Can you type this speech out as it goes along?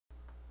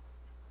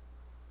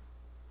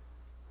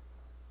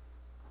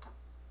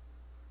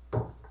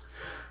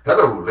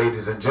Hello,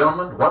 ladies and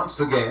gentlemen. Once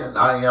again,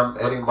 I am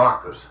Eddie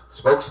Marcus,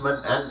 spokesman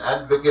and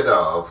advocate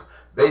of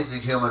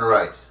basic human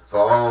rights for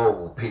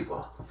all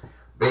people.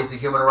 Basic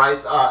human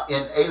rights are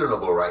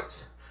inalienable rights.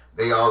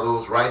 They are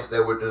those rights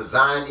that were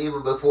designed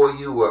even before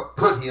you were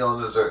put here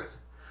on this earth,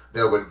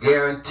 that would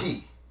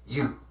guarantee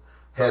you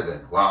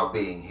heaven while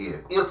being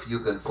here, if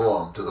you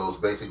conform to those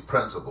basic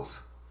principles.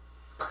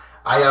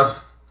 I have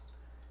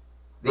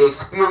the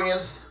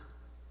experience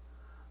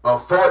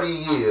of 40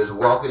 years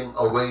walking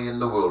away in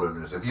the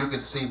wilderness. If you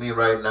can see me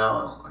right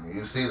now,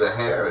 you see the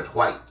hair is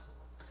white.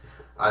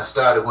 I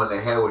started when the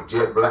hair was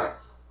jet black.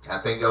 I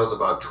think I was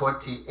about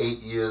 28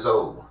 years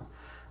old.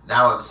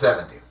 Now I'm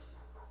 70.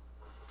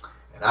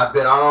 And I've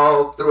been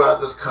all throughout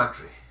this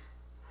country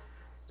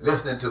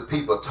listening to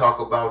people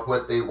talk about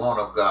what they want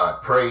of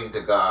God, praying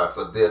to God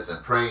for this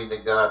and praying to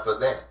God for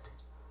that.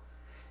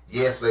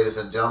 Yes, ladies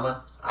and gentlemen,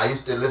 I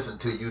used to listen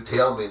to you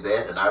tell me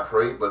that, and I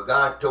prayed, but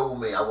God told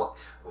me,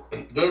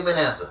 gave me an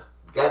answer,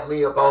 got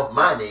me up off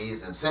my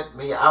knees and sent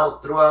me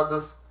out throughout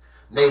this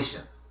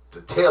nation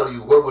to tell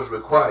you what was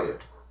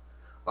required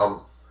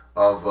of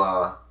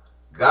God,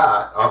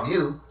 of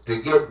you,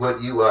 to get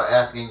what you are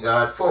asking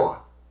God for.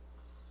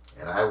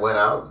 And I went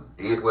out and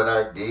did what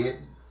I did,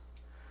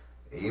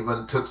 and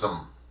even took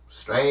some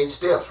strange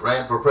steps,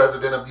 ran for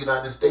president of the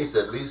United States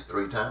at least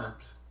 3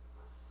 times.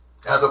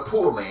 As a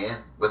poor man,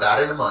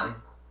 without any money,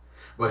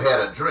 but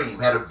had a dream,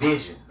 had a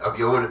vision of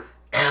your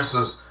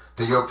answers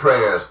to your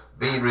prayers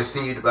being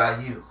received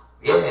by you.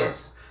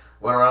 Yes,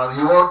 went around,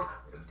 you want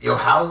your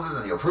houses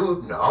and your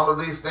food and all of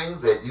these things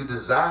that you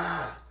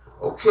desire.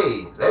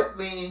 Okay, let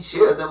me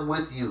share them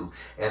with you.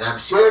 And I'm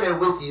sharing it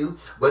with you,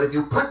 but if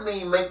you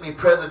make me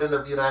president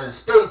of the United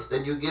States,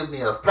 then you give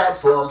me a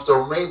platform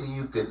so maybe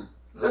you can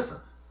listen.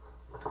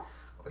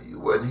 Well, you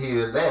wasn't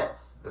hearing that.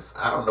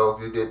 I don't know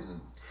if you didn't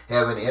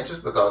have any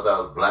interest because I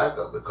was black,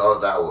 or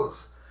because I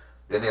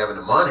didn't have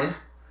any money,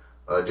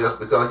 or just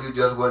because you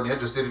just wasn't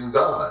interested in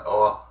God,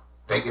 or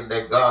thinking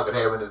that God could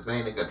have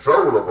anything in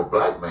control of a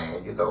black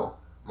man. You know,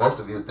 most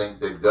of you think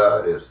that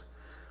God is,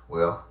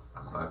 well,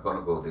 I'm not going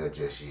to go there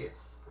just yet.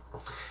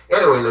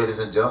 Anyway, ladies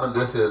and gentlemen,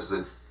 this is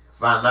the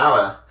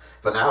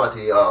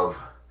finality of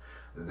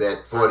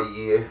that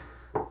 40-year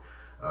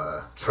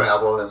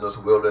travel in this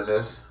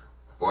wilderness,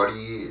 40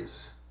 years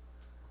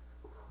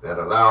that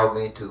allowed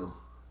me to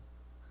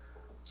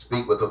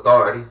speak with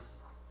authority.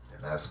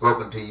 And I've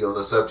spoken to you on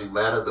the subject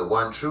matter, the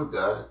one true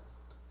God.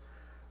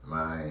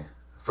 My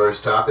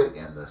first topic,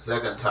 and the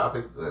second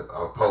topic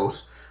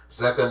opposed.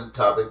 Second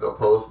topic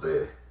opposed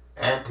the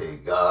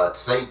anti-God,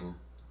 Satan,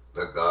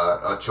 the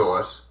God of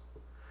choice,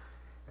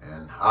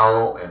 and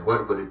how and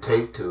what would it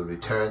take to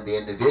return the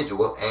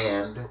individual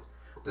and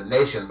the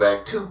nation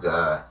back to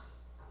God.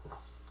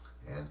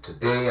 And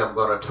today I'm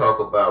going to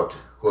talk about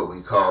what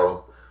we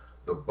call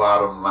the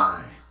bottom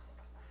line.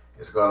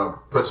 It's going to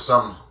put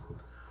some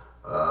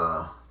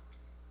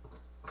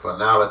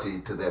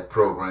finality to that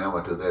program,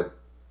 or to that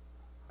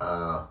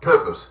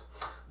purpose.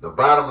 The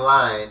bottom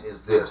line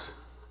is this: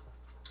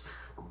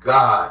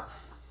 God.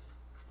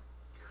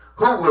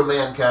 Who will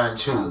mankind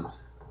choose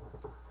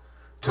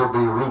to be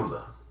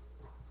ruler?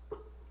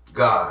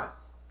 God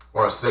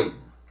or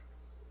Satan?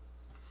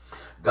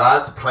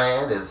 God's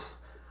plan is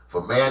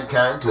for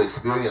mankind to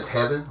experience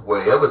heaven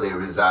wherever they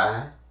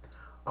reside,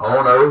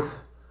 on earth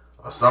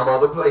or some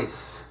other place.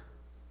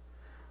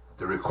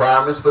 The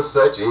requirements for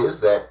such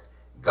is that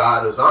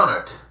God is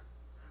honored,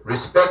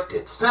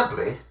 respected,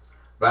 simply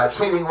by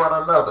treating one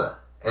another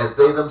as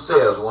they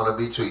themselves want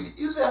to be treated.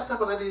 You see how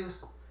simple it is?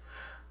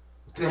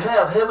 To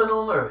have heaven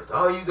on earth,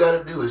 all you got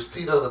to do is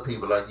treat other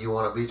people like you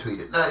want to be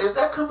treated. Now, is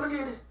that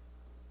complicated?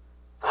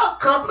 How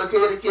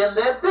complicated can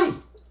that be?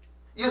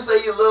 You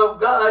say you love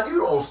God,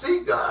 you don't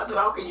see God.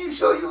 How can you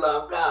show you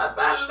love God?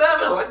 By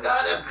loving what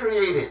God has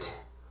created.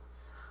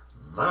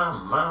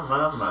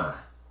 My.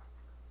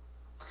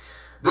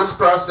 This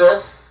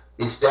process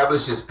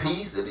establishes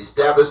peace, it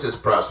establishes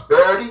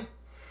prosperity,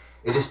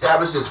 it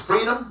establishes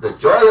freedom, the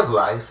joy of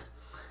life,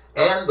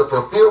 and the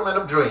fulfillment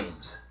of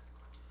dreams.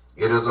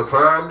 It is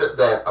affirmed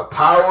that a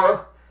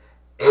power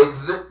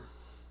exists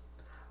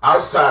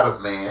outside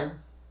of man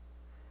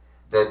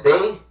that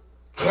they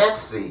can't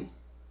see,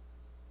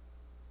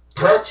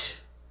 touch,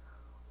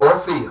 or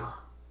feel.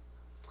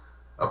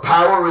 A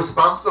power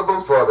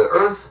responsible for the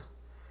earth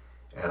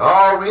and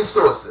all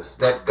resources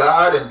that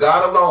God and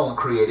God alone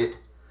created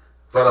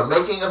for the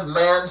making of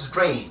man's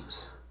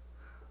dreams.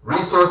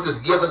 Resources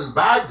given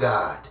by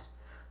God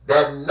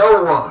that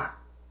no one,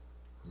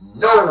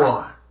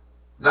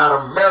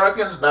 not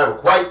Americans,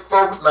 not white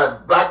folks,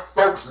 not black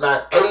folks,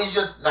 not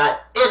Asians,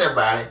 not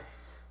anybody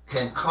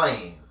can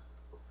claim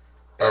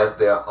as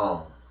their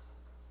own.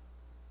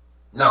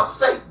 Now,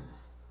 Satan,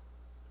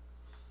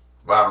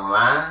 bottom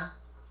line,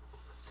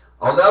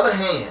 on the other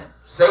hand,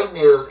 Satan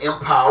is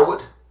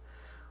empowered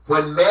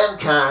when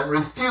mankind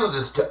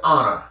refuses to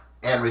honor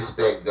and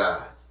respect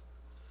God.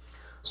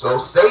 So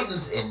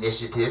Satan's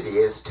initiative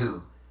is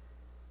to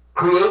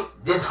create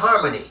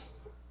disharmony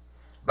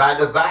by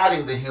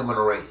dividing the human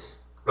race,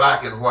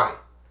 black and white,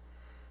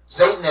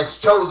 Satan has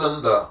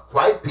chosen the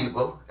white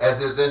people as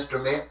his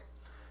instrument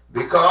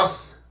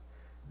because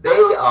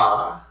they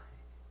are,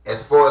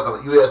 as far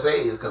as the USA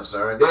is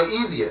concerned, they're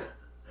easier,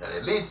 and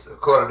at least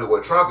according to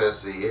what Trump has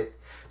said,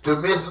 to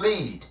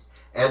mislead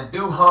and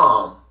do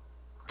harm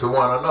to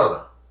one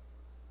another.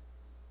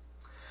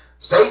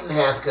 Satan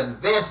has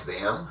convinced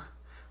them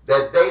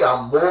that they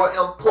are more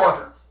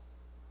important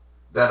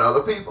than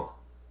other people,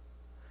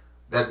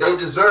 that they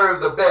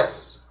deserve the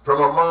best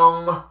from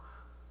among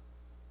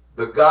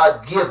the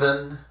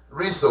God-given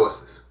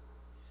resources.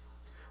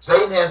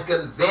 Satan has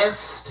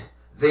convinced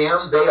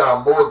them they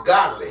are more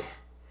godly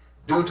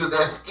due to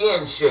their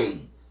skin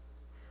shade,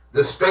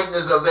 the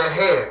straightness of their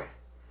hair,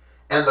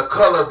 and the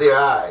color of their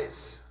eyes.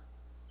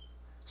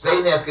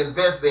 Satan has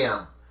convinced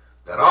them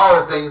that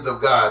all things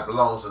of God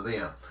belongs to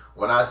them.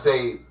 When I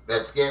say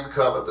that skin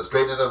color, the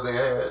straightness of their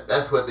hair,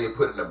 that's what they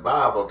put in the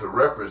Bible to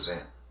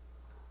represent.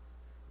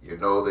 You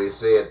know, they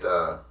said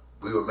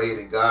we were made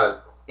in God's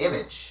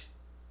image.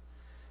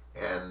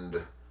 And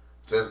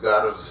since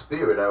God is a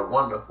spirit, I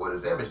wonder what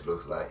his image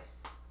looks like.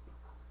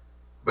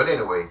 But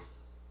anyway,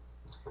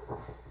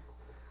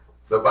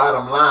 the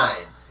bottom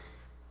line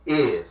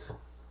is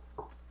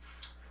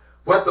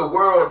what the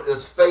world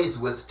is faced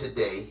with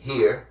today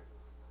here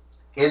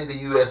in the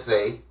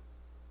USA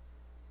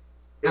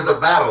is a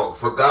battle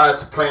for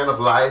God's plan of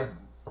life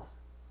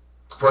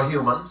for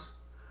humans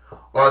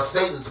or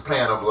Satan's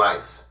plan of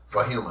life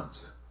for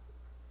humans.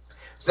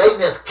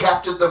 Satan has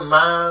captured the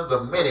minds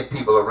of many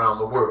people around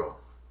the world.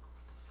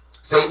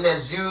 Satan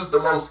has used the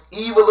most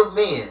evil of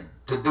men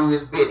to do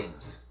his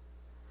biddings.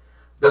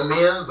 The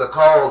men are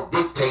called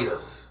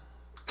dictators,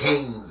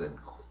 kings, and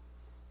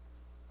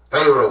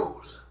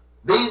pharaohs.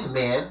 These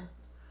men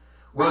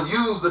will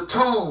use the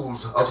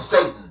tools of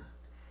Satan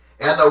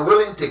and are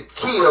willing to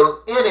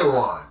kill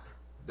anyone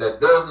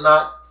that does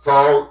not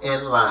fall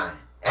in line,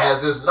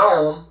 as is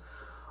known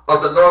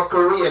of the North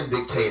Korean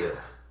dictator,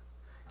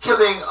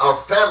 killing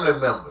of family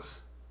members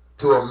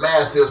to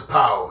amass his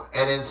power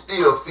and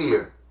instill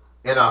fear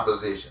in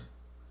opposition.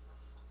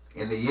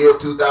 In the year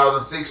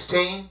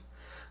 2016,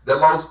 the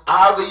most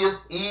obvious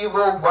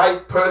evil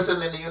white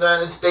person in the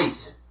United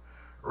States,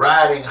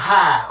 riding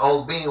high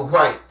on being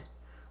white,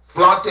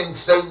 flaunting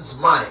Satan's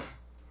money,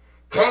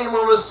 came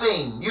on the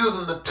scene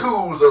using the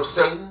tools of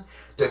Satan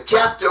to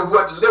capture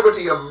what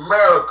liberty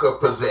America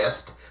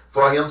possessed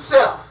for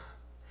himself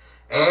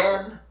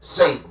and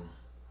Satan.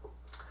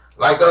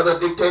 Like other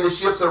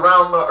dictatorships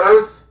around the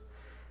earth,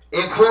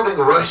 including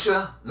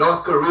Russia,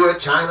 North Korea,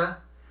 China,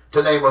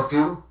 to name a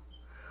few,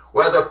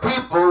 where the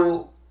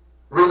people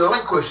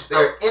relinquished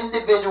their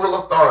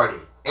individual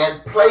authority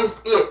and placed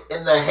it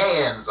in the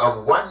hands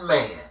of one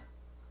man,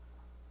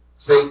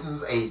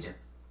 Satan's agent.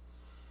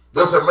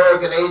 This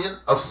American agent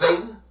of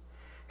Satan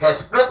has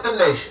split the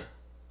nation,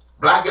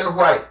 black and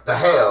white, the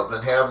haves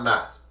and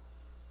have-nots.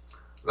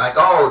 Like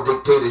all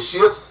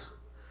dictatorships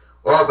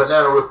or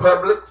banana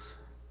republics,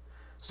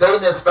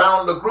 Satan has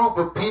found a group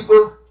of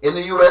people in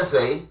the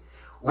USA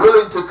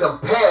willing to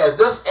compare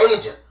this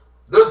agent,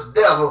 this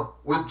devil,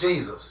 with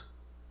Jesus.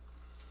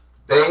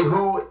 They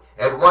who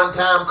at one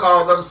time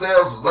called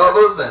themselves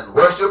lovers and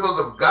worshipers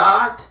of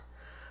God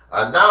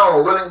are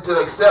now willing to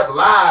accept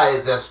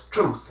lies as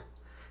truth,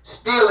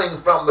 stealing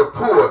from the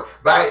poor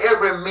by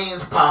every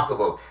means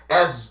possible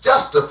as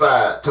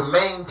justified to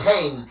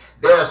maintain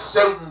their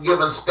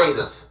Satan-given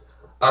status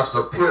of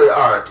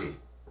superiority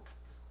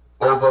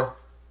over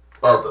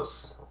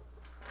others.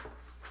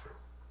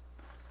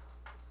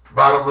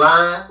 Bottom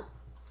line,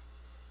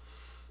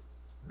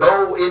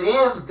 though it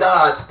is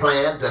God's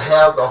plan to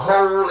have the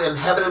whole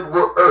inhabited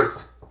earth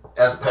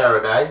as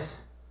paradise,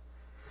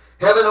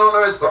 heaven on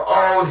earth for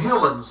all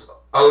humans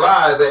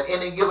alive at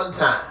any given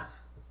time,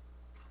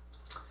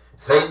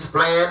 Satan's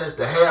plan is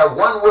to have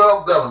one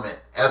world government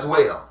as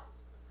well.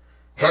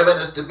 Heaven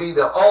is to be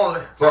for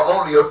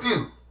only a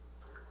few.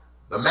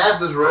 The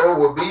masses' role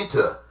will be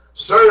to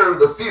serve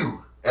the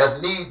few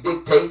as need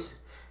dictates,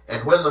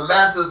 and when the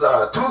masses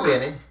are too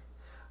many,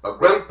 a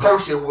great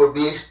portion will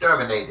be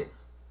exterminated.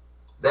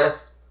 That's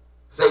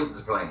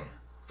Satan's plan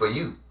for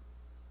you.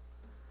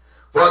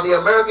 For the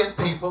American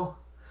people,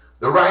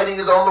 the writing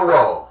is on the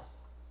wall.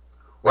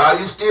 While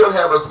you still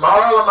have a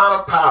small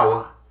amount of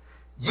power,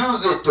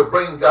 use it to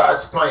bring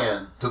God's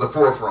plan to the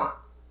forefront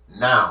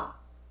now.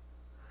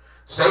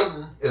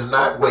 Satan is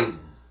not waiting.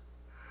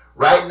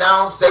 Right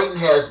now, Satan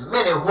has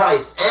many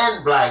whites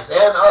and blacks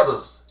and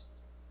others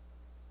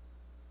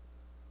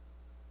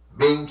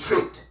being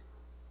tricked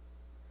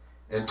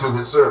into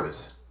his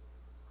service.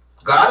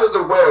 God is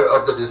aware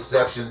of the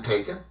deception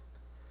taken,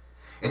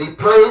 and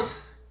God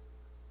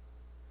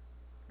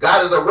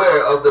is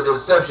aware of the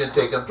deception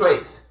taking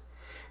place,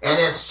 and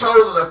has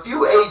chosen a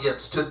few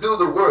agents to do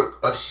the work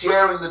of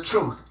sharing the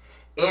truth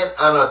in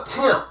an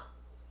attempt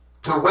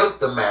to wake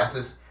the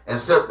masses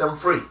and set them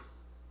free.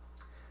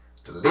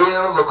 To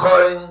live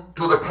according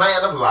to the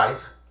plan of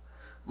life,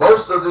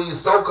 most of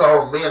these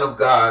so-called men of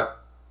God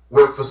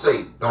work for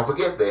Satan. Don't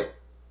forget that.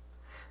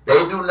 They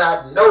do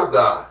not know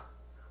God,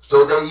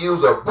 so they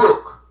use a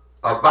book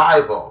a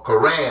Bible,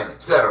 Quran,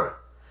 etc.,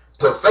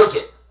 to fake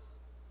it.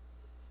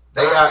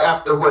 They are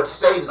after what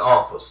Satan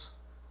offers,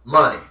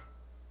 money.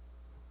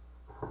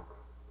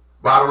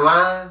 Bottom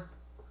line,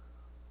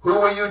 who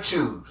will you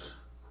choose?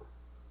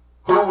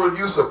 Who will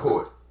you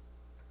support?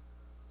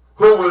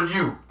 Who will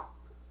you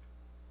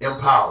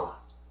empower?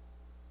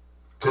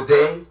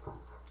 Today,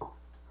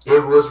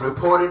 it was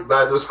reported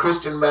by this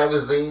Christian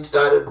magazine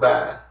started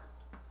by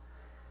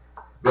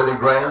Billy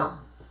Graham.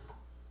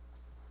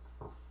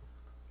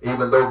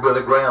 Even though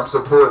Billy Graham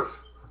supports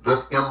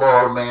this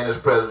immoral man as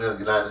president of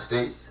the United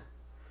States,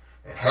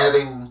 and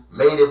having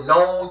made it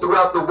known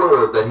throughout the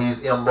world that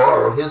he's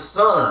immoral, his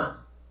son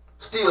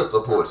still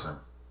supports him.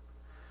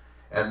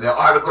 And the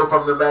article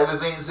from the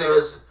magazine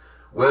says,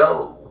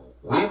 well,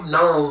 we've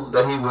known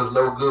that he was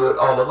no good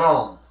all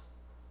along,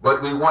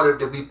 but we wanted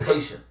to be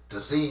patient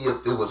to see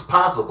if it was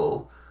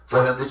possible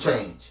for him to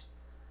change.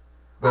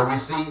 But we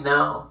see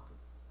now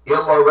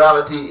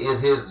immorality is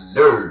his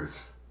nerve,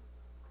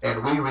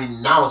 and we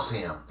renounce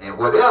him. And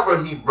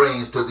whatever he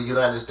brings to the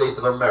United States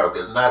of America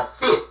is not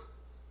fit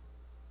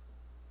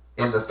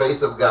in the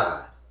face of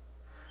God.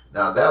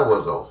 Now that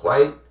was a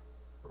white,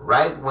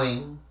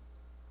 right-wing,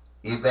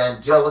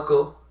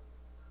 evangelical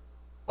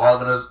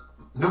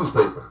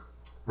newspaper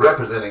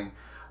representing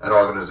an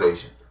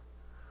organization.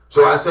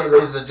 So I say,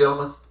 ladies and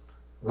gentlemen,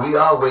 we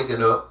are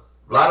waking up.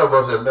 A lot of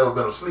us have never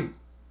been asleep,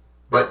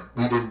 but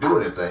we didn't do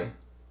anything.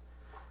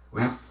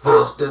 We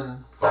fussed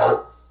and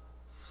fought.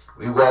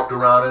 We walked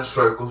around in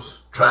circles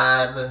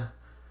trying to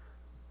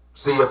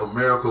see if a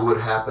miracle would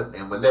happen.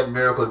 And when that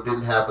miracle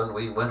didn't happen,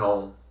 we went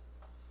home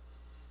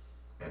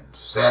and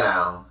sat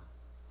down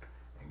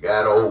and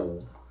got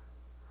old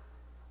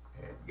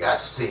and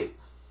got sick,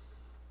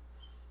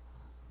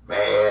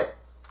 mad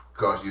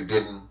because you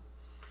didn't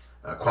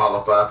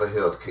qualify for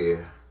health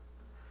care.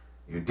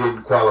 You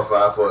didn't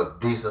qualify for a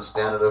decent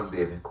standard of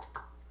living.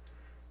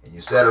 And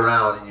you sat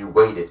around and you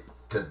waited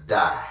to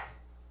die.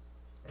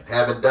 And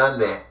having done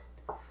that,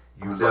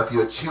 you left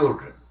your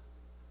children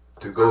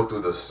to go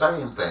through the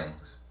same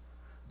things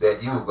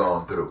that you've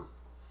gone through.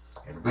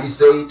 And we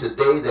say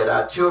today that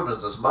our children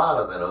are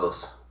smarter than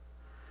us,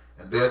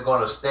 and they're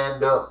going to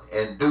stand up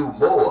and do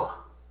more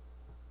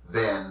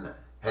than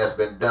has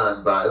been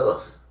done by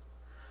us.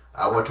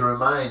 I want to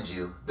remind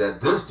you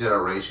that this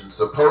generation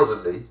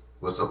supposedly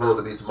was supposed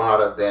to be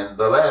smarter than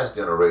the last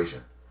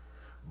generation.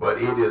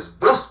 But it is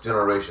this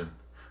generation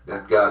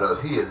that got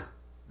us here,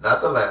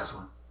 not the last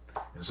one.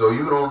 And so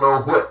you don't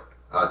know what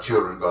our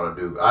children are going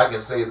to do. I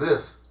can say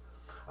this: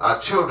 our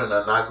children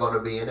are not going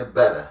to be any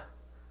better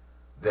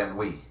than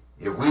we.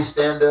 If we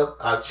stand up,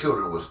 our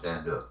children will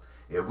stand up.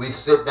 If we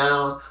sit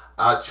down,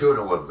 our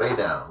children will lay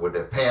down with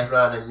their pants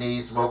around their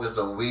knees, smoking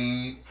some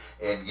weed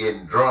and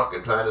getting drunk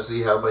and trying to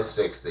see how much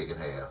sex they can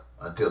have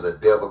until the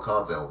devil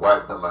comes and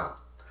wipes them out.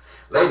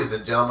 Ladies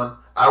and gentlemen,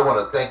 I want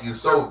to thank you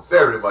so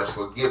very much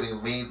for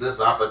giving me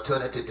this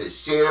opportunity to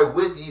share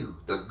with you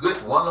the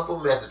good, wonderful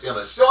message in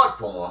a short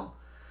form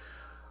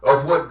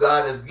of what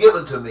God has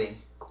given to me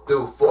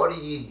through 40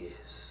 years.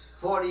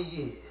 40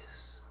 years.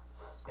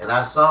 And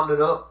I summed it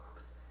up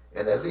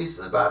in at least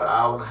about an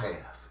hour and a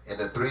half in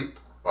the 3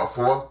 or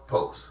 4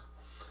 posts.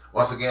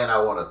 Once again, I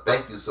want to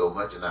thank you so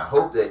much, and I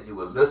hope that you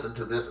will listen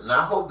to this, and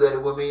I hope that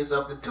it will mean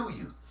something to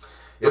you.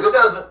 If it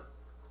doesn't,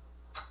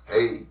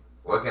 hey,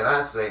 what can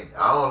I say?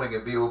 I only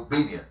can be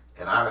obedient,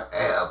 and I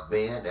have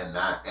been, and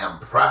I am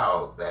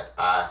proud that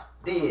I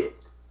did.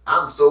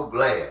 I'm so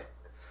glad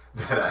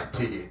that I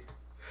did.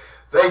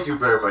 Thank you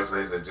very much,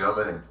 ladies and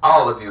gentlemen, and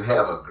all of you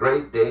have a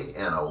great day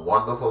and a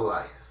wonderful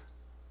life.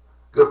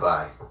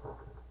 Goodbye.